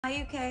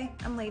Hi UK,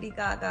 I'm Lady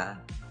Gaga,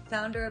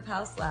 founder of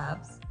Haus.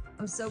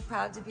 I'm so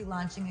proud to be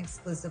launching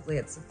exclusively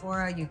at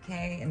Sephora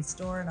UK in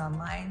store and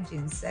online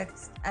June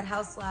 6th. At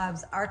Haus,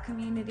 our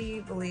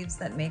community believes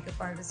that makeup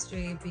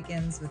artistry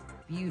begins with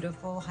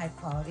beautiful,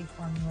 high-quality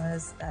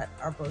formulas that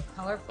are both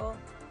colorful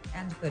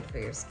and good for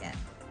your skin.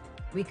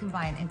 We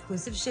combine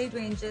inclusive shade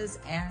ranges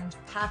and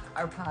pack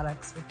our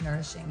products with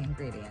nourishing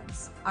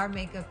ingredients. Our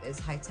makeup is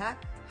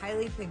high-tech,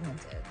 highly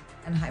pigmented,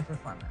 and high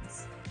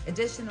performance.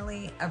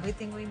 Additionally,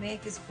 everything we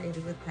make is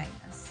created with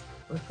kindness.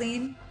 We're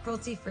clean,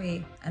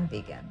 cruelty-free, and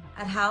vegan.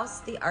 At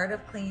Haus, the art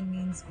of clean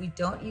means we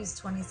don't use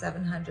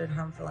 2,700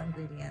 harmful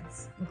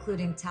ingredients,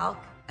 including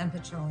talc and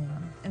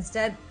petroleum.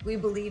 Instead, we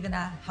believe in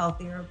a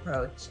healthier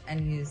approach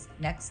and use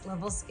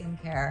next-level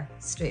skincare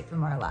straight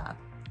from our lab.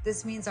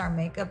 This means our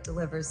makeup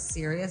delivers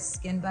serious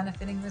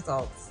skin-benefiting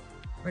results,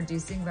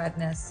 reducing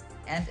redness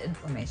and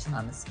inflammation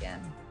on the skin.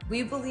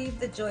 We believe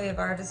the joy of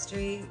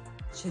artistry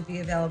should be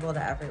available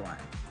to everyone.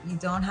 You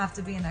don't have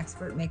to be an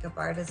expert makeup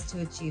artist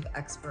to achieve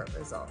expert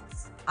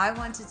results. I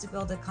wanted to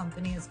build a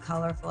company as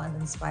colorful and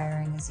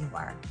inspiring as you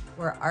are,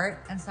 where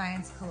art and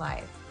science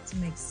collide to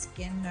make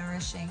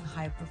skin-nourishing,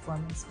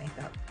 high-performance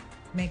makeup.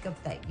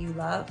 Makeup that you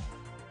love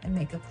and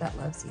makeup that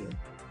loves you.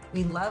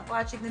 We love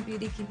watching the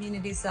beauty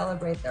community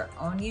celebrate their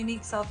own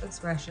unique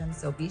self-expression,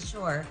 so be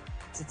sure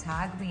to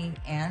tag me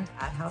and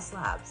at Haus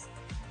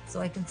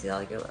so I can see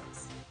all your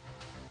looks.